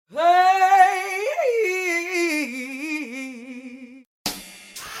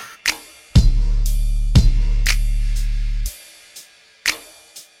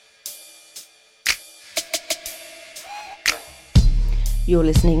You're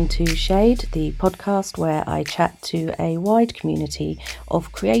listening to Shade, the podcast where I chat to a wide community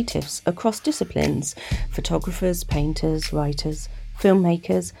of creatives across disciplines, photographers, painters, writers,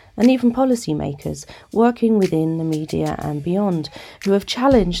 filmmakers, and even policymakers working within the media and beyond, who have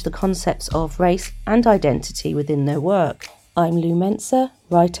challenged the concepts of race and identity within their work. I'm Lou Mensa,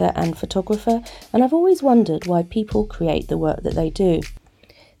 writer and photographer, and I've always wondered why people create the work that they do.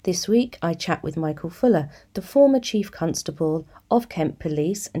 This week, I chat with Michael Fuller, the former Chief Constable of Kent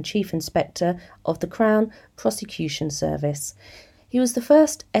Police and Chief Inspector of the Crown Prosecution Service. He was the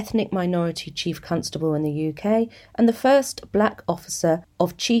first ethnic minority Chief Constable in the UK and the first black officer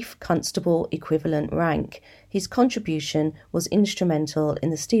of Chief Constable equivalent rank. His contribution was instrumental in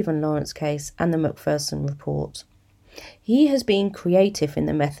the Stephen Lawrence case and the Macpherson report. He has been creative in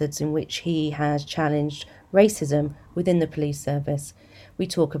the methods in which he has challenged racism within the police service. We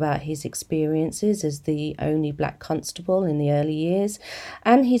talk about his experiences as the only black constable in the early years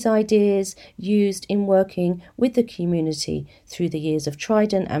and his ideas used in working with the community through the years of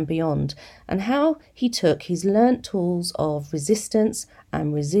Trident and beyond, and how he took his learnt tools of resistance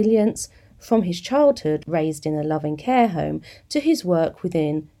and resilience from his childhood raised in a loving care home to his work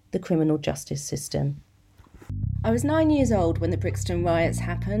within the criminal justice system. I was 9 years old when the Brixton riots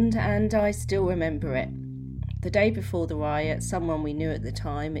happened, and I still remember it. The day before the riot, someone we knew at the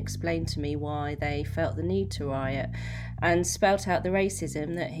time explained to me why they felt the need to riot and spelt out the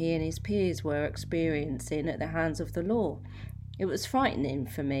racism that he and his peers were experiencing at the hands of the law. It was frightening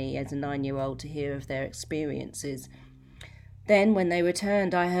for me as a 9-year-old to hear of their experiences. Then, when they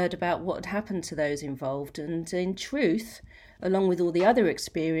returned, I heard about what had happened to those involved, and in truth, along with all the other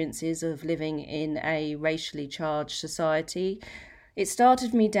experiences of living in a racially charged society, it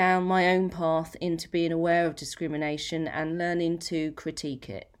started me down my own path into being aware of discrimination and learning to critique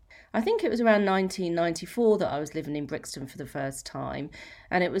it. I think it was around 1994 that I was living in Brixton for the first time,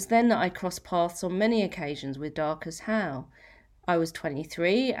 and it was then that I crossed paths on many occasions with Darcus Howe. I was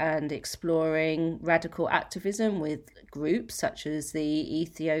 23 and exploring radical activism with groups such as the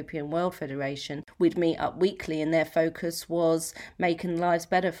Ethiopian World Federation. We'd meet up weekly and their focus was making lives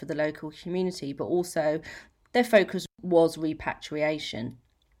better for the local community, but also their focus was repatriation.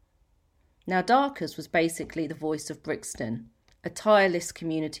 Now, Darcus was basically the voice of Brixton, a tireless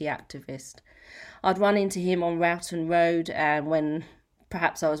community activist. I'd run into him on Roughton Road, and when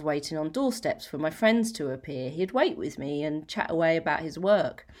perhaps I was waiting on doorsteps for my friends to appear, he'd wait with me and chat away about his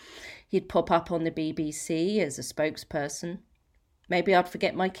work. He'd pop up on the BBC as a spokesperson. Maybe I'd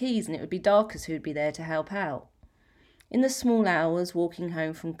forget my keys and it would be Darcus who'd be there to help out. In the small hours, walking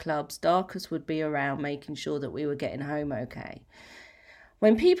home from clubs, Darcus would be around making sure that we were getting home okay.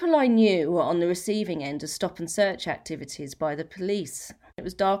 When people I knew were on the receiving end of stop and search activities by the police, it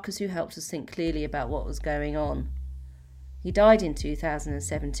was Darcus who helped us think clearly about what was going on. He died in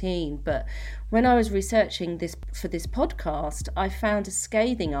 2017, but when I was researching this for this podcast, I found a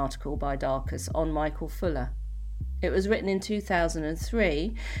scathing article by Darcus on Michael Fuller. It was written in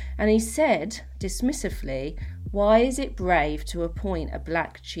 2003, and he said, dismissively, "Why is it brave to appoint a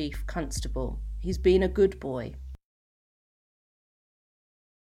black chief constable? He's been a good boy."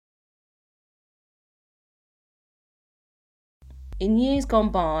 In years gone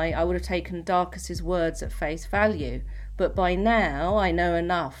by, I would have taken Darcus's words at face value, but by now I know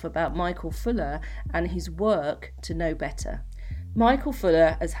enough about Michael Fuller and his work to know better. Michael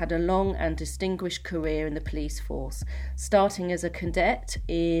Fuller has had a long and distinguished career in the police force. Starting as a cadet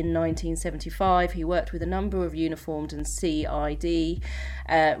in 1975, he worked with a number of uniformed and CID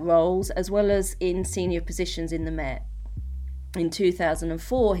roles, as well as in senior positions in the Met. In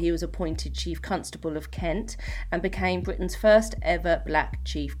 2004, he was appointed Chief Constable of Kent and became Britain's first ever black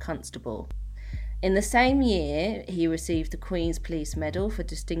Chief Constable. In the same year, he received the Queen's Police Medal for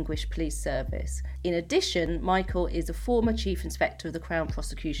Distinguished Police Service. In addition, Michael is a former Chief Inspector of the Crown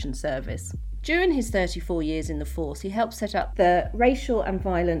Prosecution Service. During his 34 years in the force, he helped set up the Racial and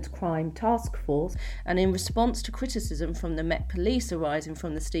Violent Crime Task Force, and in response to criticism from the Met Police arising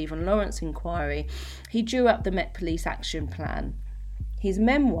from the Stephen Lawrence inquiry, he drew up the Met Police Action Plan. His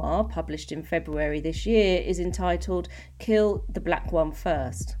memoir, published in February this year, is entitled Kill the Black One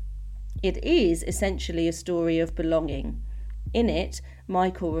First. It is essentially a story of belonging. In it,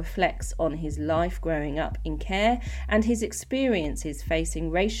 Michael reflects on his life growing up in care and his experiences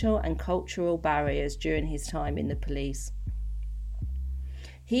facing racial and cultural barriers during his time in the police.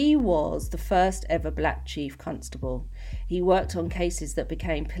 He was the first ever black chief constable. He worked on cases that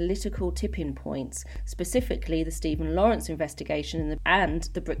became political tipping points, specifically the Stephen Lawrence investigation and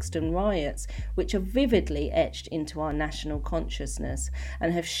the Brixton riots, which are vividly etched into our national consciousness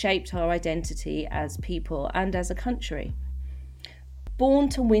and have shaped our identity as people and as a country. Born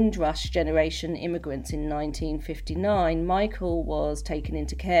to Windrush generation immigrants in 1959, Michael was taken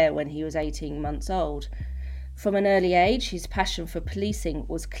into care when he was 18 months old. From an early age, his passion for policing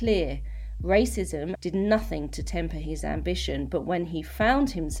was clear. Racism did nothing to temper his ambition, but when he found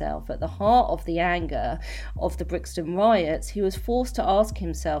himself at the heart of the anger of the Brixton riots, he was forced to ask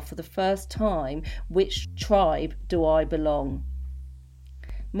himself for the first time, which tribe do I belong?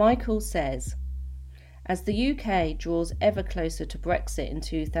 Michael says, as the UK draws ever closer to Brexit in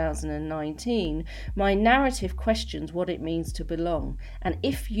 2019, my narrative questions what it means to belong, and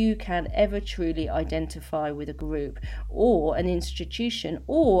if you can ever truly identify with a group, or an institution,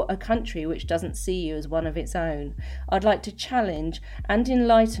 or a country which doesn't see you as one of its own. I'd like to challenge and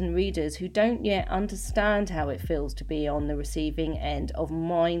enlighten readers who don't yet understand how it feels to be on the receiving end of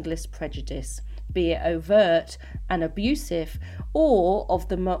mindless prejudice, be it overt and abusive, or of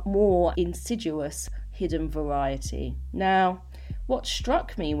the more insidious hidden variety. Now, what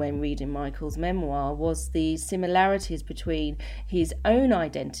struck me when reading Michael's memoir was the similarities between his own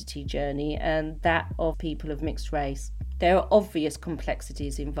identity journey and that of people of mixed race. There are obvious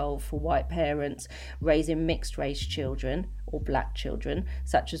complexities involved for white parents raising mixed race children, or black children,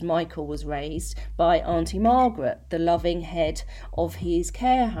 such as Michael was raised by Auntie Margaret, the loving head of his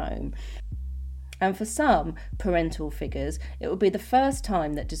care home. And for some parental figures, it will be the first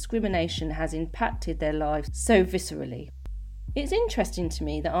time that discrimination has impacted their lives so viscerally. It's interesting to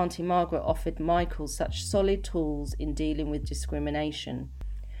me that Auntie Margaret offered Michael such solid tools in dealing with discrimination.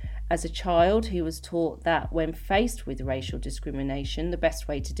 As a child, he was taught that when faced with racial discrimination, the best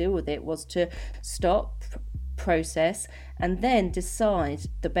way to deal with it was to stop, process, and then decide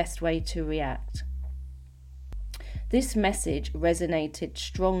the best way to react. This message resonated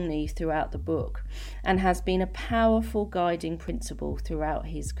strongly throughout the book and has been a powerful guiding principle throughout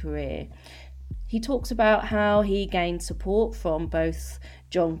his career. He talks about how he gained support from both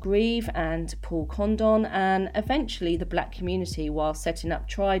John Grieve and Paul Condon and eventually the black community while setting up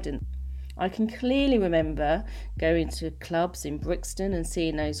Trident. I can clearly remember going to clubs in Brixton and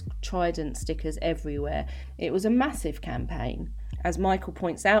seeing those Trident stickers everywhere. It was a massive campaign. As Michael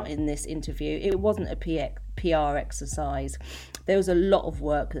points out in this interview, it wasn't a PR exercise. There was a lot of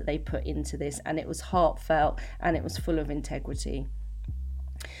work that they put into this, and it was heartfelt and it was full of integrity.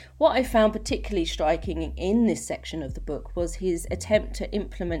 What I found particularly striking in this section of the book was his attempt to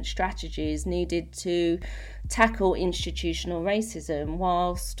implement strategies needed to tackle institutional racism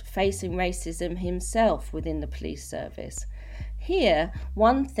whilst facing racism himself within the police service. Here,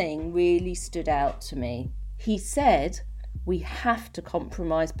 one thing really stood out to me. He said, we have to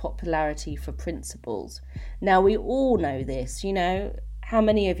compromise popularity for principles. Now, we all know this, how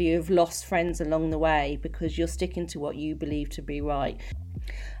many of you have lost friends along the way because you're sticking to what you believe to be right?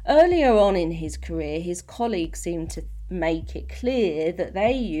 Earlier on in his career, his colleagues seemed to make it clear that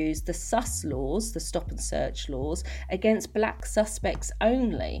they used the sus laws, the stop and search laws, against black suspects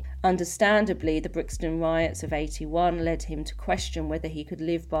only. Understandably, the Brixton riots of 81 led him to question whether he could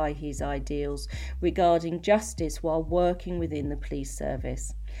live by his ideals regarding justice while working within the police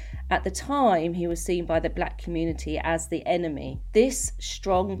service. At the time, he was seen by the black community as the enemy. This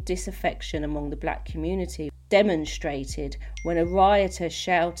strong disaffection among the black community demonstrated when a rioter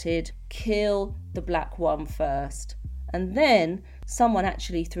shouted, "Kill the black one first." And then someone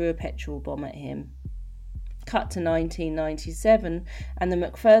actually threw a petrol bomb at him. Cut to 1997 and the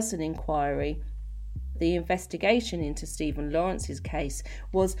Macpherson inquiry. The investigation into Stephen Lawrence's case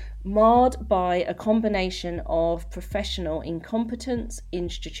was marred by a combination of professional incompetence,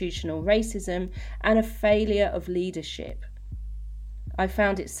 institutional racism, and a failure of leadership. I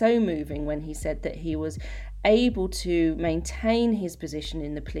found it so moving when he said that he was able to maintain his position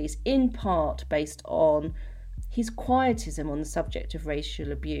in the police in part based on his quietism on the subject of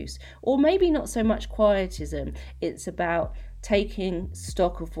racial abuse. Or maybe not so much quietism, it's about taking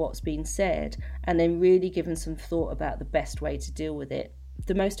stock of what's been said and then really giving some thought about the best way to deal with it,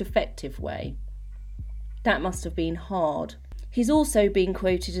 the most effective way. That must have been hard. He's also been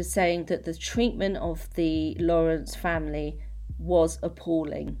quoted as saying that the treatment of the Lawrence family was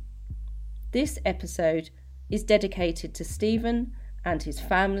appalling. This episode is dedicated to Stephen and his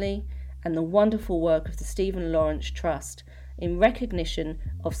family and the wonderful work of the Stephen Lawrence Trust in recognition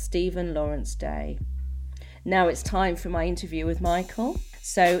of Stephen Lawrence Day. Now it's time for my interview with Michael,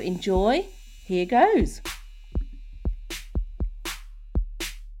 so enjoy. Here goes.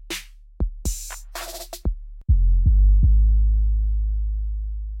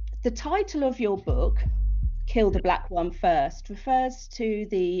 The title of your book, Kill the Black One First, refers to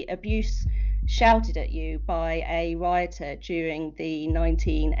the abuse shouted at you by a rioter during the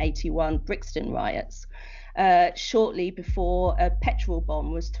 1981 Brixton riots. shortly before a petrol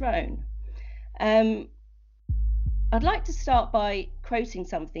bomb was thrown. I'd like to start by quoting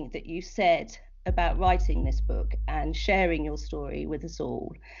something that you said about writing this book and sharing your story with us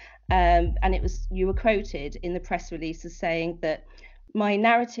all. And you were quoted in the press release as saying that my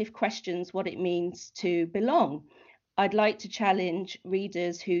narrative questions what it means to belong. I'd like to challenge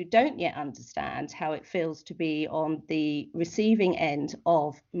readers who don't yet understand how it feels to be on the receiving end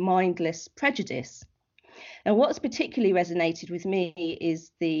of mindless prejudice. And what's particularly resonated with me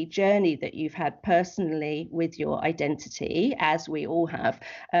is the journey that you've had personally with your identity, as we all have,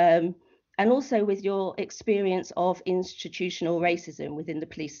 and also with your experience of institutional racism within the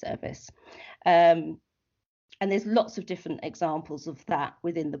police service. And there's lots of different examples of that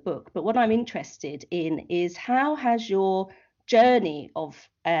within the book. But what I'm interested in is how has your journey of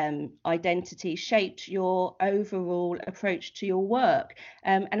identity shaped your overall approach to your work?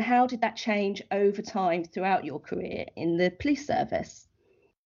 And how did that change over time throughout your career in the police service?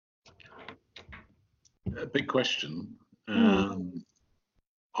 A big question. I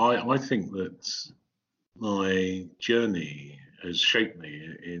think that my journey has shaped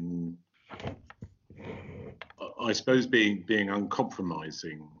me in, I suppose, being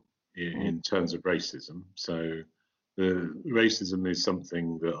uncompromising in terms of racism. So the racism is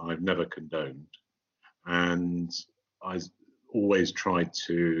something that I've never condoned, and I always tried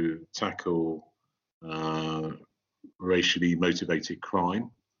to tackle racially motivated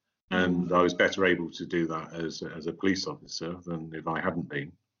crime, and I was better able to do that as a police officer than if I hadn't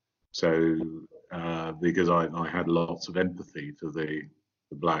been. So because I had lots of empathy for the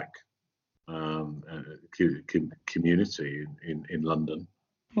black community in London.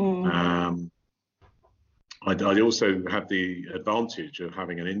 I also had the advantage of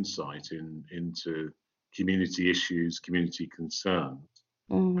having an insight into community issues, community concerns,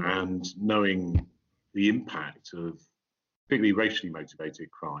 and knowing the impact of particularly racially motivated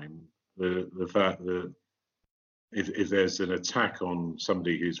crime, the fact that if there's an attack on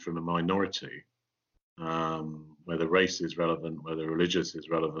somebody who's from a minority, whether race is relevant, whether religious is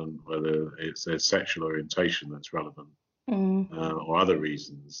relevant, whether it's their sexual orientation that's relevant, or other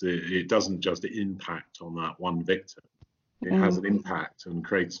reasons, it doesn't just impact on that one victim. It has an impact and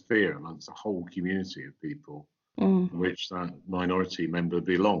creates fear amongst a whole community of people in which that minority member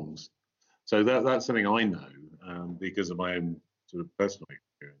belongs. So that's something I know because of my own sort of personal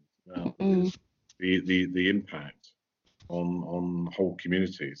experience. The impact on whole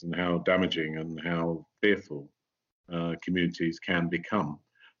communities and how damaging and how fearful communities can become.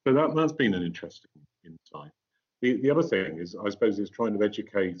 So that's been an interesting insight. The other thing is, I suppose, is trying to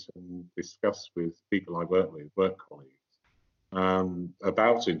educate and discuss with people I work with, work colleagues,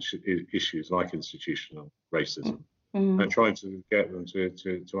 about issues like institutional racism, and trying to get them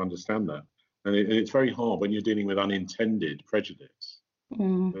to understand that. And it's very hard when you're dealing with unintended prejudice.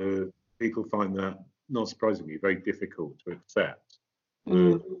 People find that, not surprisingly, very difficult to accept.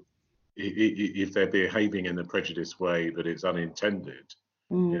 If they're behaving in a prejudiced way, but it's unintended,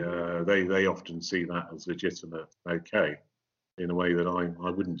 they often see that as legitimate, okay, in a way that I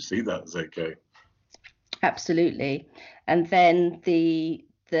wouldn't see that as okay. Absolutely. And then the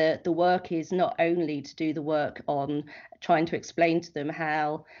work is not only to do the work on trying to explain to them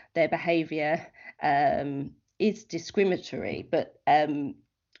how their behaviour is discriminatory, but then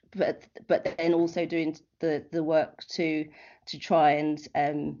also doing the work to try and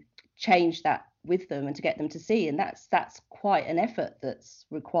change that with them and to get them to see, and that's quite an effort that's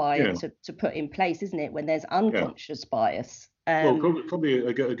required to put in place, isn't it, when there's unconscious bias. Well, probably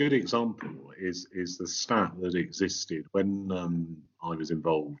a good example is the stat that existed when I was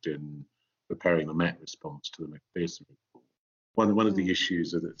involved in preparing the Met response to the Macpherson report. One of the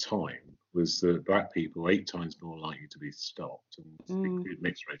issues at the time was that black people are 8 times more likely to be stopped, and include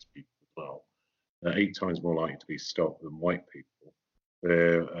mixed race people as well, 8 times more likely to be stopped than white people.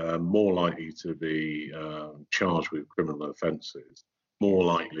 They're more likely to be charged with criminal offences, more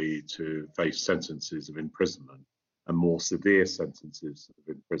likely to face sentences of imprisonment, and more severe sentences of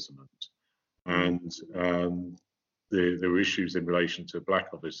imprisonment. And there were issues in relation to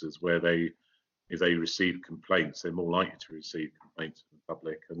black officers where if they receive complaints, they're more likely to receive complaints from the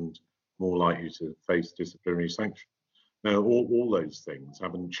public and more likely to face disciplinary sanction. Now, all those things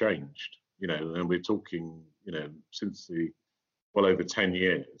haven't changed, and we're talking, since well over 10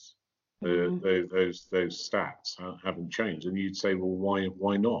 years, those stats haven't changed. And you'd say, well,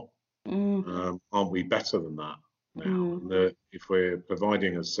 why not? Aren't we better than that now? And if we're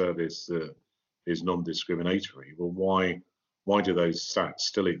providing a service that is non-discriminatory, well, why do those stats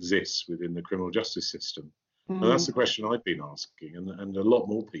still exist within the criminal justice system? And that's the question I've been asking, and a lot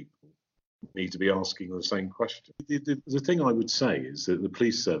more people need to be asking the same question. The thing I would say is that the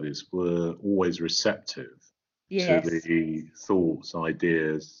police service were always receptive to the thoughts,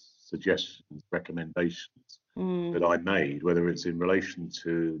 ideas, suggestions, recommendations that I made, whether it's in relation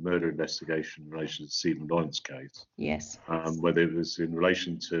to murder investigation, in relation to the Stephen Lawrence case, whether it was in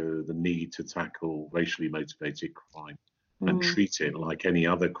relation to the need to tackle racially motivated crime and treat it like any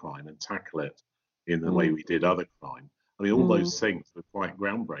other crime and tackle it in the way we did other crime. I mean, all those things were quite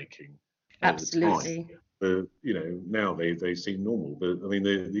groundbreaking at the time. But, you know, now they seem normal. But I mean,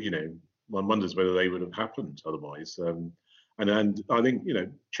 you know, one wonders whether they would have happened otherwise. And I think, you know,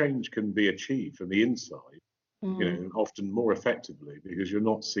 change can be achieved from the inside, you know, often more effectively because you're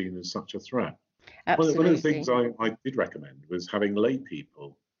not seen as such a threat. One of the things I did recommend was having lay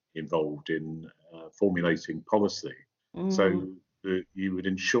people involved in formulating policy, so that you would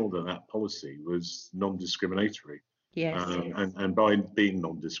ensure that that policy was non-discriminatory. And by being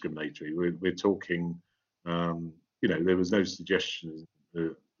non-discriminatory, we're talking, you know, there was no suggestion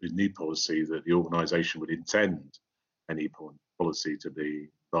with new policy that the organisation would intend any policy to be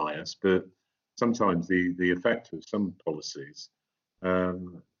biased, but sometimes the effect of some policies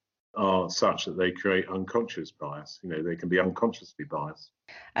are such that they create unconscious bias. You know, they can be unconsciously biased.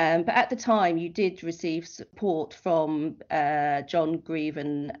 But at the time, you did receive support from John Grieve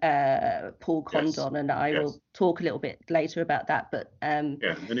and Paul Condon, and I will talk a little bit later about that. But and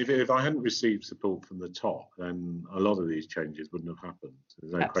if I hadn't received support from the top, then a lot of these changes wouldn't have happened.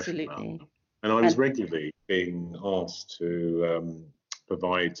 There's no question about that. And I was regularly being asked to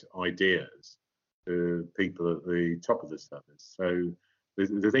provide ideas to people at the top of the service. So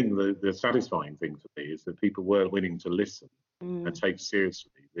the satisfying thing for me is that people were willing to listen and take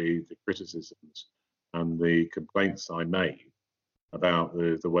seriously the criticisms and the complaints I made about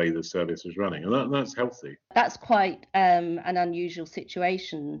the way the service was running, and that's healthy. That's quite an unusual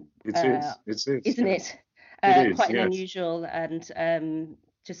situation. It is, isn't it? It is, quite an unusual, and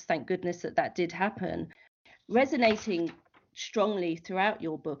just thank goodness that did happen. Resonating strongly throughout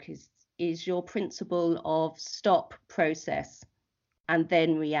your book is your principle of stop, process, and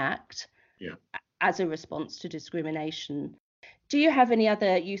then react as a response to discrimination. Do you have any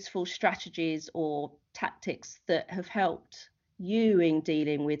other useful strategies or tactics that have helped you in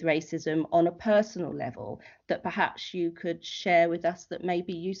dealing with racism on a personal level that perhaps you could share with us that may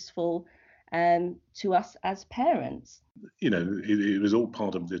be useful to us as parents? You know, it was all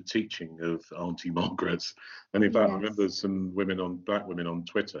part of the teaching of Auntie Margaret. And in fact, I remember some black women on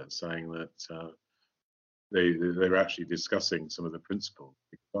Twitter saying that they were actually discussing some of the principles.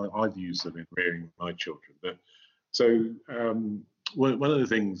 I've used them in rearing my children. But so one of the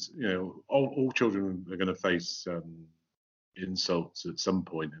things, you know, all children are going to face insults at some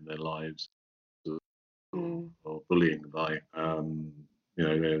point in their lives, or bullying by you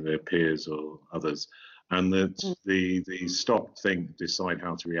know, their peers or others, and that the stop, think, decide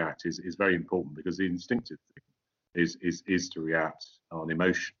how to react is very important, because the instinctive thing is to react on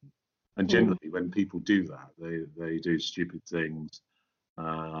emotion. And generally, when people do that, they do stupid things.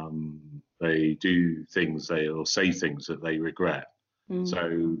 They do things, or say things that they regret.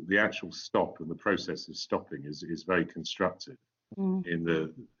 So the actual stop and the process of stopping is very constructive. In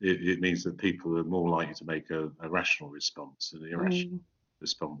that it means that people are more likely to make a rational response than an irrational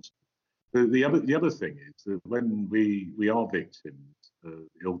response. The other thing is that when we are victims of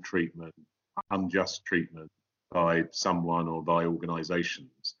ill treatment, unjust treatment by someone or by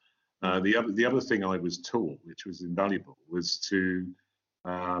organisations, the other thing I was taught, which was invaluable, was to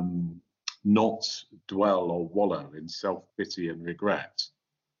not dwell or wallow in self-pity and regret.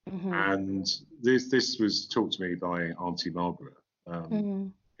 And this was taught to me by Auntie Margaret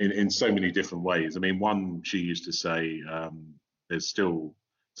in so many different ways. I mean, one, she used to say, there's still,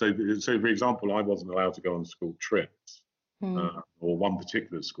 so for example, I wasn't allowed to go on school trips, or one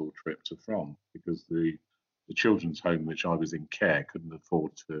particular school trip to France, because the children's home which I was in care couldn't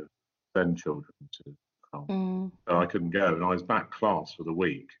afford to send children to France. So I couldn't go, and I was back class for the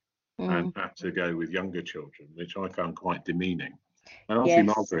week and had to go with younger children, which I found quite demeaning. And Auntie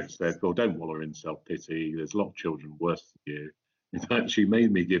Margaret said, well, don't wallow in self-pity. There's a lot of children worse than you. In fact, she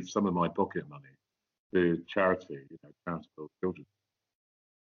made me give some of my pocket money to charity, you know, charitable children,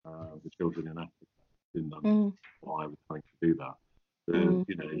 the children in Africa. Didn't understand why I was trying to do that. But,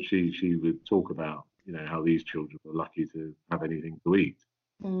 you know, she would talk about, you know, how these children were lucky to have anything to eat.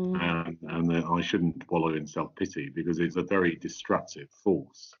 And that I shouldn't wallow in self-pity, because it's a very destructive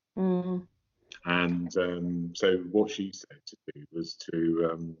force. And so what she said to me was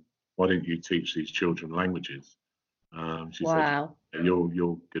to, why don't you teach these children languages? She said,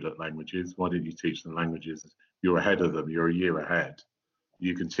 you're good at languages. Why don't you teach them languages? You're ahead of them. You're a year ahead.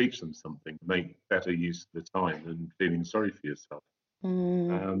 you can teach them something, make better use of the time than feeling sorry for yourself.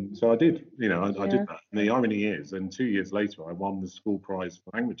 So I did, I did that. And the irony is, and 2 years later, I won the school prize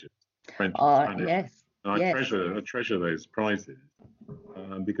for languages, French and Spanish. Yes. And I treasure those prizes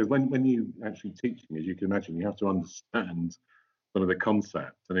because when you actually teaching, as you can imagine, you have to understand some of the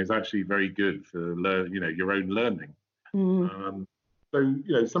concepts, and it's actually very good for your own learning.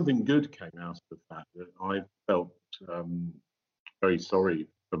 So something good came out of the fact that I felt very sorry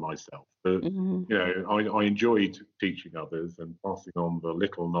for myself, but I enjoyed teaching others and passing on the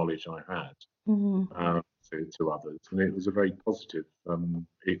little knowledge I had to others, and it was a very positive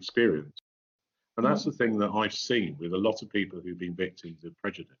experience. And that's the thing that I've seen with a lot of people who've been victims of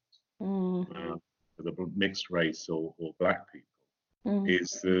prejudice, whether mixed race or black people,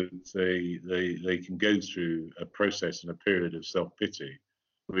 is that they can go through a process and a period of self-pity,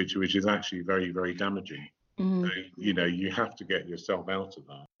 which is actually very, very damaging. So, you have to get yourself out of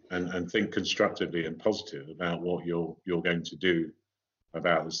that and think constructively and positive about what you're going to do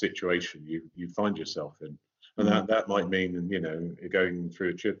about the situation you find yourself in. And that might mean, going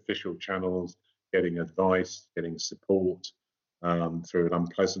through official channels, getting advice, getting support through an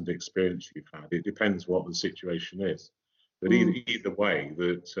unpleasant experience you've had. It depends what the situation is. But either way,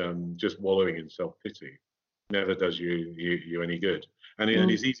 that just wallowing in self-pity never does you any good. And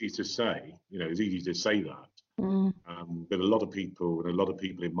it's easy to say, it's easy to say that. But a lot of people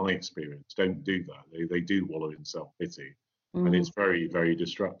in my experience don't do that. They do wallow in self-pity, and it's very, very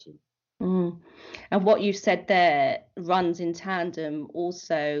destructive. And what you said there runs in tandem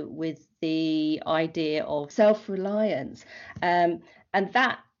also with the idea of self-reliance. And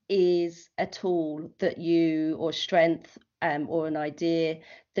that is a tool that or strength or an idea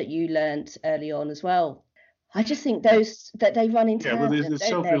that you learnt early on as well. I just think that they run in tandem. Yeah, well, the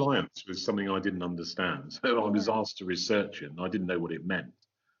self-reliance was something I didn't understand. So I was asked to research it, and I didn't know what it meant.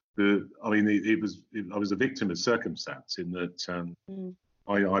 I was a victim of circumstance in that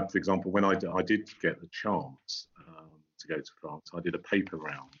I, for example, when I did get the chance to go to France, I did a paper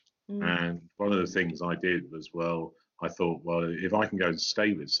round. And one of the things I did was, I thought, if I can go and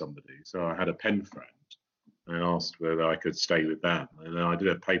stay with somebody. So I had a pen friend and asked whether I could stay with them. And then I did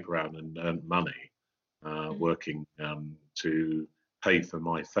a paper round and earned money working to pay for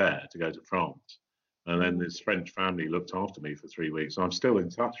my fare to go to France. And then this French family looked after me for 3 weeks. And I'm still in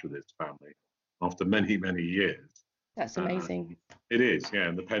touch with this family after many, many years. That's amazing. It is, yeah.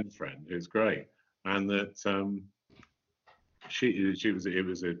 And the pen friend is great. And that it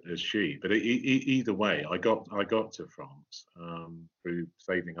was a she. But either way, I got to France through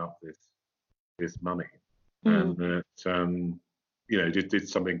saving up this money, and that did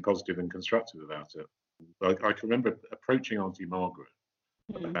something positive and constructive about it. I can remember approaching Auntie Margaret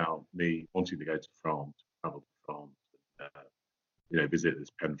about me wanting to go to France, travel to France, visit this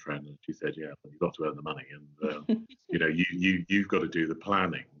pen friend, and she said, "Yeah, you've got to earn the money, and you've got to do the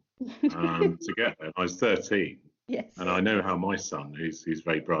planning to get there." And I was 13, and I know how my son, who's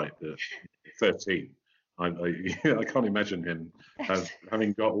very bright, but 13, I can't imagine him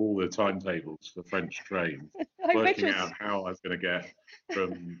having got all the timetables for French trains, working out how I was going to get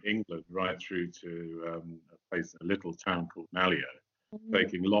from England right through to a little town called Malio,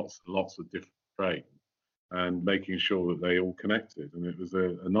 taking lots and lots of different trains and making sure that they all connected. And it was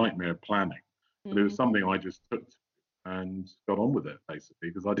a nightmare of planning, but it was something I just took and got on with it, basically,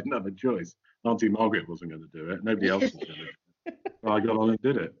 because I didn't have a choice. Auntie Margaret wasn't going to do it. Nobody else was going to do it. So I got on and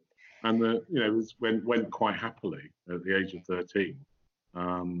did it. And it went quite happily at the age of 13,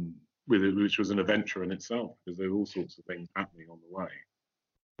 with it, which was an adventure in itself, because there were all sorts of things happening on the way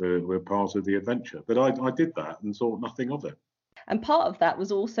that were part of the adventure. But I did that and thought nothing of it. And part of that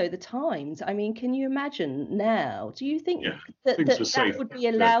was also the times. I mean, can you imagine now? Do you think that would be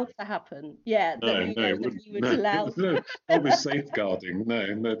allowed to happen? Yeah, no, not with safeguarding.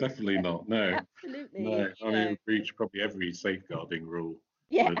 No, definitely not. No, absolutely. No, I mean, we've reached probably every safeguarding rule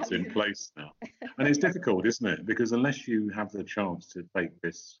that's in place now, and it's difficult, isn't it? Because unless you have the chance to take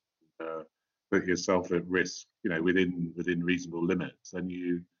this, put yourself at risk, within reasonable limits, then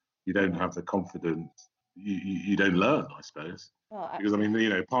you don't have the confidence. You don't learn, I suppose. Because I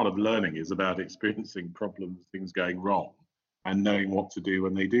mean, part of learning is about experiencing problems, things going wrong, and knowing what to do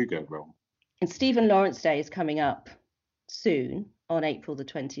when they do go wrong. And Stephen Lawrence Day is coming up soon on April the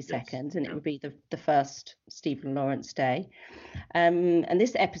 22nd, and it will be the first Stephen Lawrence Day. And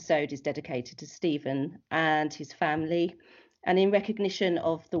this episode is dedicated to Stephen and his family, and in recognition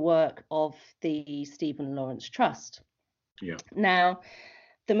of the work of the Stephen Lawrence Trust. Yeah. Now,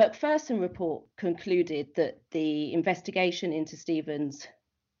 the Macpherson report concluded that the investigation into Stephen's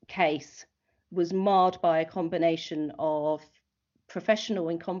case was marred by a combination of professional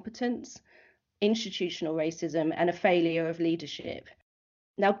incompetence, institutional racism, and a failure of leadership.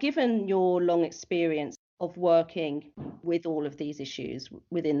 Now, given your long experience of working with all of these issues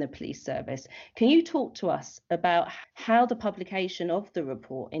within the police service, can you talk to us about how the publication of the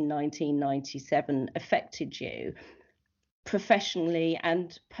report in 1997 affected you professionally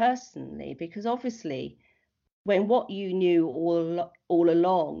and personally? Because obviously, when what you knew all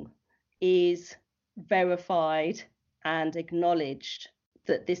along is verified and acknowledged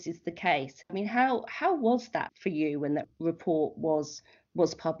that this is the case. I mean, how was that for you when that report was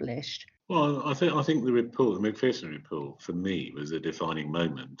published? Well, I think the report, the Macpherson report, for me was a defining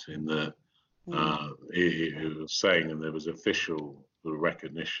moment in that it was saying, and there was official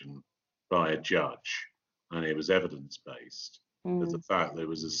recognition by a judge, and it was evidence based, of the fact there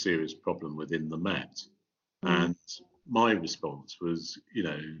was a serious problem within the Met. And my response was,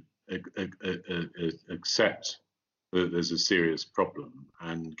 accept that there's a serious problem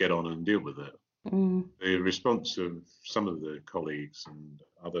and get on and deal with it. The response of some of the colleagues and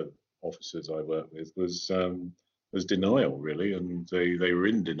other officers I worked with was denial, really, and they were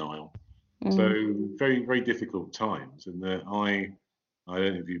in denial. So very, very difficult times. And that I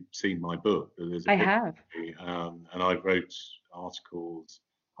don't know if you've seen my book, but there's a I have, and I wrote articles,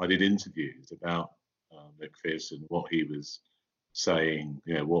 I did interviews about Macpherson, what he was saying,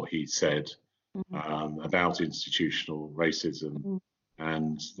 what he said about institutional racism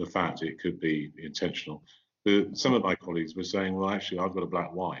and the fact it could be intentional. But some of my colleagues were saying, well, actually, I've got a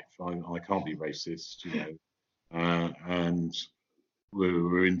black wife. I can't be racist, and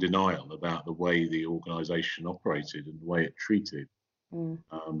we're in denial about the way the organisation operated and the way it treated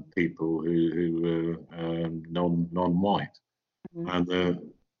people who were non-white. And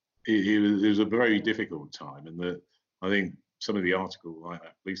it was a very difficult time, and that I think some of the articles like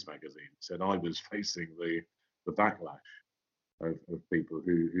that Police magazine said I was facing the backlash of people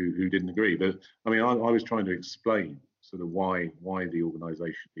who didn't agree. But I mean, I was trying to explain sort of why the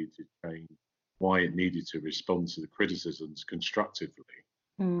organisation needed to change, why it needed to respond to the criticisms constructively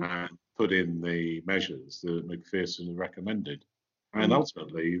and put in the measures that Macpherson had recommended. And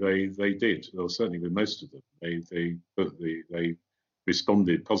ultimately, they did. Well, certainly with most of them, they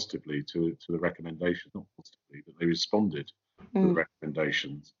responded positively to the recommendations. Not positively, but they responded to the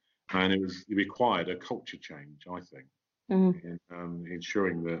recommendations, and it required a culture change, I think, in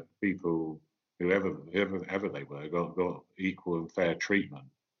ensuring that people, whoever they were, got equal and fair treatment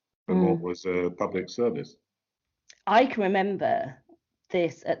for what was a public service. I can remember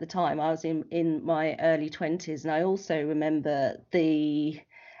this at the time. I was in my early 20s, and I also remember the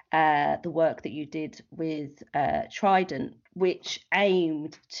work that you did with Trident, which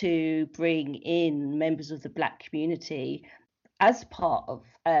aimed to bring in members of the Black community as part of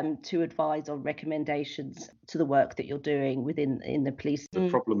to advise on recommendations to the work that you're doing in the police. The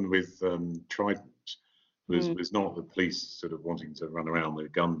problem with Trident was not the police sort of wanting to run around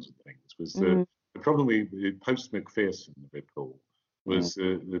with guns and things. Was the problem with post Macpherson report was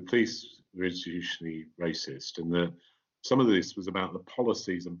the police were institutionally racist, and that some of this was about the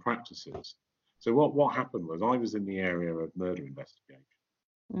policies and practices. So what happened was I was in the area of murder investigation.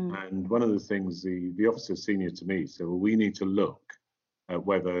 And one of the things the officer senior to me said, well, we need to look at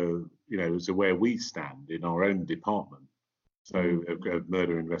whether, as to where we stand in our own department. So of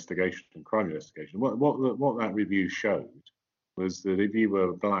murder investigation and crime investigation. What that review showed was that if you were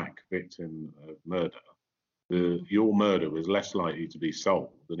a black victim of murder, your murder was less likely to be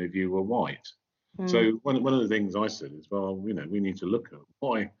solved than if you were white. So one of the things I said is, well, we need to look at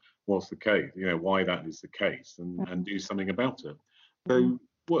what's the case, why that is the case, and do something about it. So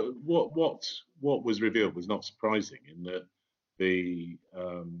what was revealed was not surprising in that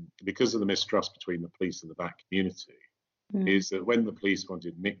because of the mistrust between the police and the black community, is that when the police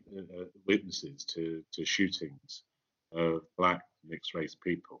wanted witnesses to shootings of black mixed race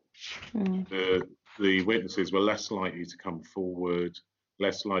people, the witnesses were less likely to come forward,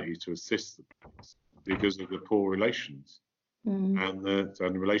 less likely to assist the police because of the poor relations and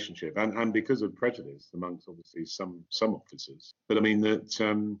the relationship, and because of prejudice amongst obviously some officers. But I mean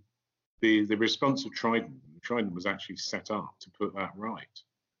that the response of Trident was actually set up to put that right.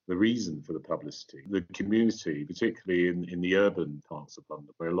 The reason for the publicity, the community, particularly in the urban parts of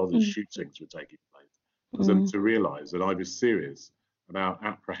London where a lot of the shootings were taking place, was them to realise that I was serious about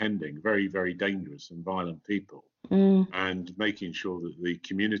apprehending very, very dangerous and violent people and making sure that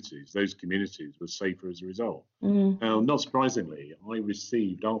those communities were safer as a result. Now, not surprisingly, I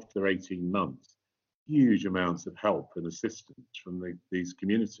received, after 18 months, huge amounts of help and assistance from these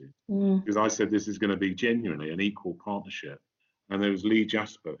communities, because I said this is going to be genuinely an equal partnership. And there was Lee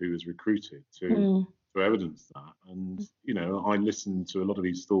Jasper, who was recruited to to evidence that. And, you know, I listened to a lot of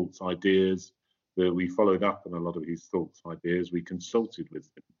his thoughts, ideas, that we followed up on a lot of his thoughts, ideas. We consulted with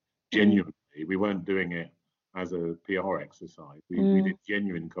him genuinely. We weren't doing it as a PR exercise. We did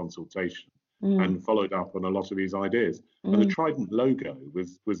genuine consultation and followed up on a lot of his ideas. And the Trident logo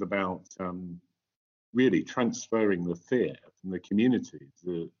was about really transferring the fear from the communities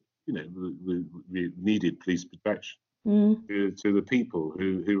that, you know, we needed police protection to the people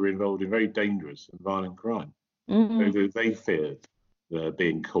who were involved in very dangerous and violent crime. So they feared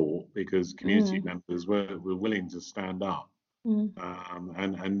being caught because community members were willing to stand up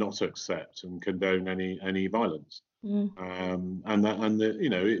and not accept and condone any violence. And you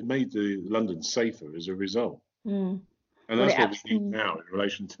know, it made the London safer as a result. And that's what we need now in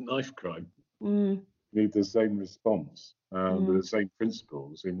relation to knife crime. We need the same response with the same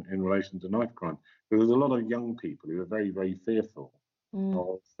principles in relation to knife crime. But there's a lot of young people who are very, very fearful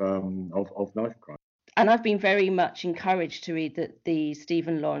of knife crime. And I've been very much encouraged to read that the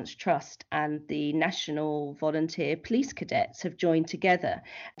Stephen Lawrence Trust and the National Volunteer Police Cadets have joined together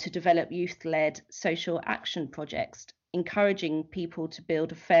to develop youth-led social action projects, encouraging people to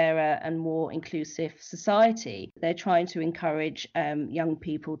build a fairer and more inclusive society. They're trying to encourage young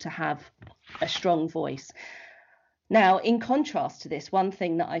people to have a strong voice. Now, in contrast to this, one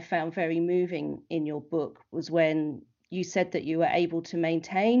thing that I found very moving in your book was when you said that you were able to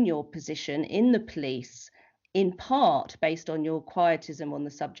maintain your position in the police, in part based on your quietism on the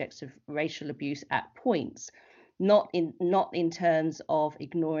subjects of racial abuse at points, not in terms of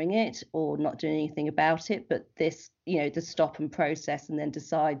ignoring it or not doing anything about it, but this, you know, the stop and process and then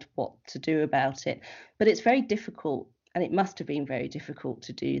decide what to do about it. But it's very difficult, and it must have been very difficult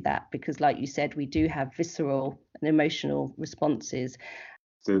to do that because, like you said, we do have visceral and emotional responses.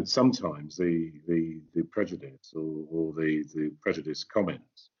 So sometimes the prejudice or the prejudice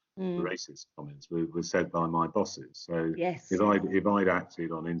comments, the racist comments, were said by my bosses. So yes. if I'd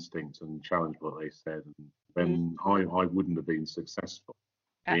acted on instinct and challenged what they said, then I wouldn't have been successful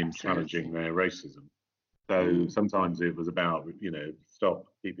in challenging their racism. So sometimes it was about, you know, stop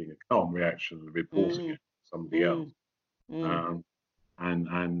keeping a calm reaction and reporting it to somebody else.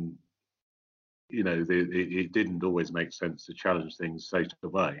 And you know, it didn't always make sense to challenge things straight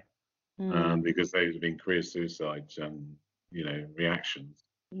away because they would have been career suicides and, you know, reactions.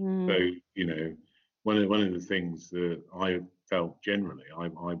 So, you know, one of the things that I felt generally, I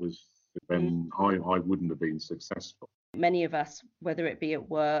wouldn't have been successful. Many of us, whether it be at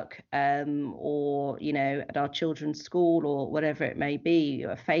work or, you know, at our children's school or whatever it may be,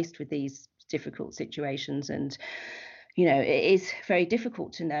 are faced with these difficult situations. And you know, it is very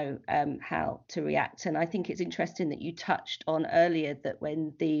difficult to know how to react. And I think it's interesting that you touched on earlier that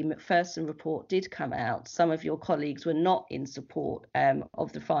when the Macpherson report did come out, some of your colleagues were not in support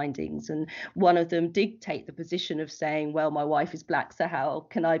of the findings. And one of them did take the position of saying, well, my wife is black, so how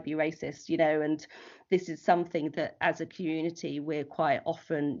can I be racist? You know, and this is something that as a community we're quite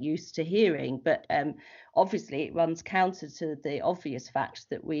often used to hearing, but obviously it runs counter to the obvious fact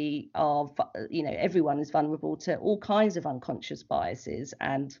that we are, you know, everyone is vulnerable to all kinds of unconscious biases.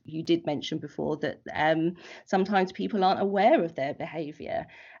 And you did mention before that sometimes people aren't aware of their behaviour.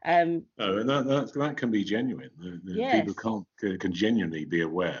 No, and that can be genuine. Yes. People can genuinely be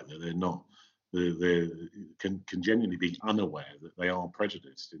aware that they're not. They can genuinely be unaware that they are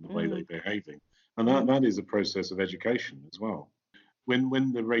prejudiced in the way they're behaving. And that is a process of education as well.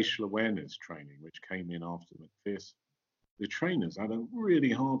 When the racial awareness training, which came in after Macpherson, the trainers had a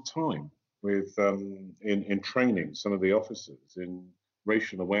really hard time with in training some of the officers in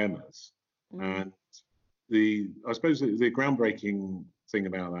racial awareness. And I suppose the groundbreaking thing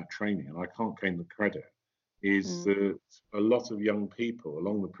about that training, and I can't claim the credit, is that a lot of young people,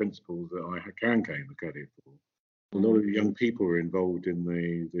 along the principles that I can claim the credit for, a lot of young people were involved in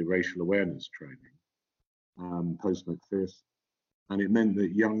the racial awareness training post Macpherson, and it meant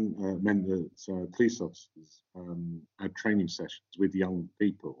that police officers had training sessions with young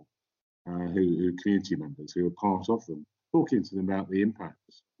people who community members who were part of them, talking to them about the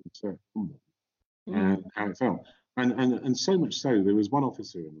impacts on them and how it felt. And so much so, there was one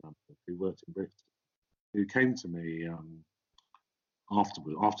officer in London who worked in Brixton who came to me after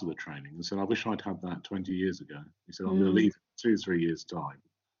the training and said, I wish I'd had that 20 years ago. He said, I'm going to leave in 2 or 3 years' time,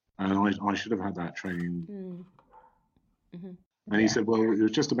 and I should have had that training. And he said, well, it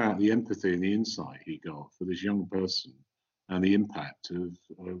was just about the empathy and the insight he got for this young person and the impact of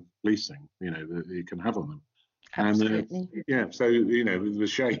policing, you know, that it can have on them. Absolutely. And so, you know, the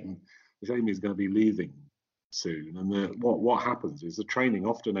shame he's going to be leaving soon. And what happens is the training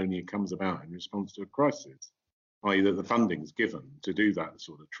often only comes about in response to a crisis, i.e. that the funding's given to do that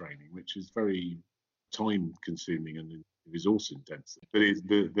sort of training, which is very time consuming and resource intensive,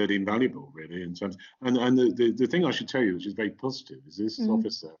 but invaluable really in terms. And the thing I should tell you, which is very positive, is this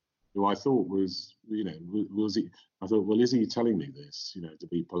officer who I thought was, was he? I thought, well, is he telling me this, to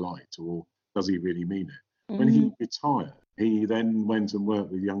be polite, or does he really mean it? When he retired, he then went and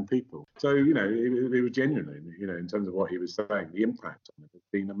worked with young people. So, it was genuinely, in terms of what he was saying, the impact on it has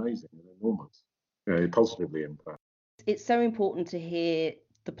been amazing and enormous, positively impact. It's so important to hear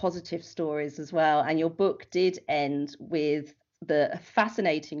the positive stories as well. And your book did end with the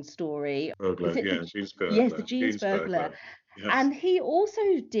fascinating story. Burglar, Jeans Burglar. Yes, the Jeans Burglar. Yes. And he also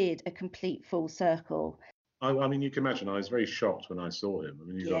did a complete full circle. I mean, you can imagine, I was very shocked when I saw him. I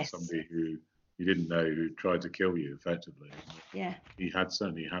mean, you got somebody who you didn't know who tried to kill you effectively. Yeah. He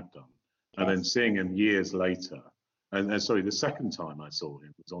certainly had done. And then seeing him years later, and sorry, the second time I saw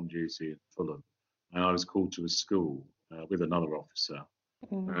him was on duty at Fulham. And I was called to a school with another officer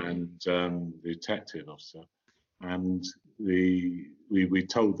and the detective officer. And we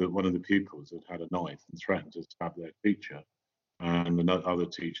told that one of the pupils had had a knife and threatened to stab their teacher. And the other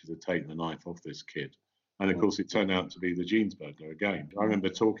teachers had taken the knife off this kid. And of course, it turned out to be the Jeans Burglar again. I remember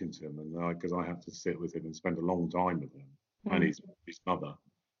talking to him, and because I had to sit with him and spend a long time with him and his mother.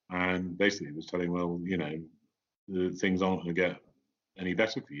 And basically, he was telling, well, the things aren't going to get any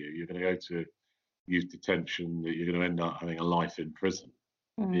better for you. You're going to go to youth detention, that you're going to end up having a life in prison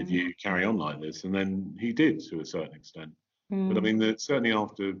if you carry on like this. And then he did to a certain extent. But I mean, certainly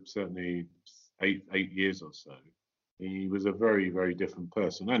after 8 years or so, he was a very, very different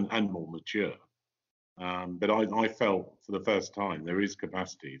person and more mature. But I felt for the first time there is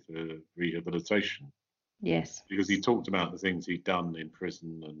capacity for rehabilitation. Yes. Because he talked about the things he'd done in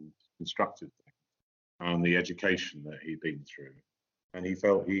prison and constructed things and the education that he'd been through. And he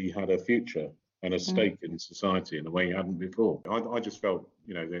felt he had a future and a stake in society in a way he hadn't before. I just felt,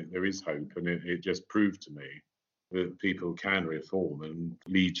 there is hope, and it just proved to me that people can reform and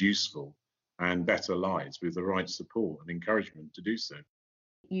lead useful and better lives with the right support and encouragement to do so.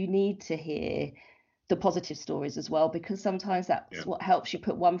 You need to hear the positive stories as well, because sometimes that's what helps you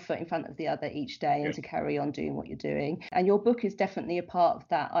put one foot in front of the other each day and to carry on doing what you're doing. And your book is definitely a part of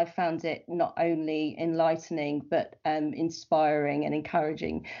that. I found it not only enlightening, but inspiring and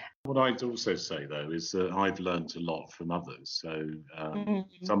encouraging. What I'd also say, though, is that I've learned a lot from others. So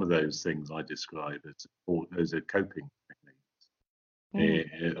some of those things I describe as a coping technique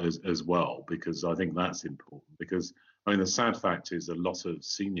as well, because I think that's important. Because, I mean, the sad fact is a lot of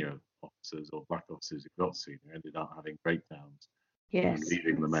senior officers or black officers who got senior ended up having breakdowns and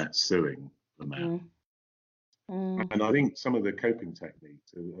leaving the Met, suing the Met. And I think some of the coping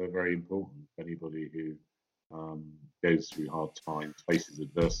techniques are very important for anybody who goes through hard times, faces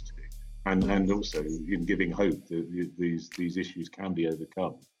adversity, and also in giving hope that these issues can be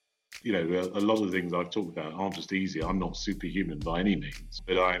overcome. A lot of the things I've talked about aren't just easy. I'm not superhuman by any means,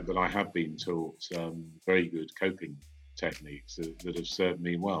 but I have been taught very good coping techniques that have served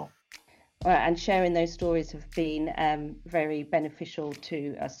me well. And sharing those stories have been very beneficial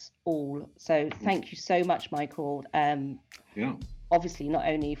to us all. So thank you so much, Michael. Obviously, not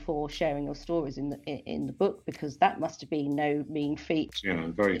only for sharing your stories in the book, because that must have been no mean feat.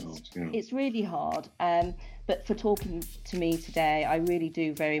 Yeah, very hard. Yeah. It's really hard. But for talking to me today, I really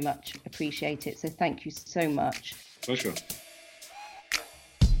do very much appreciate it. So thank you so much. Pleasure.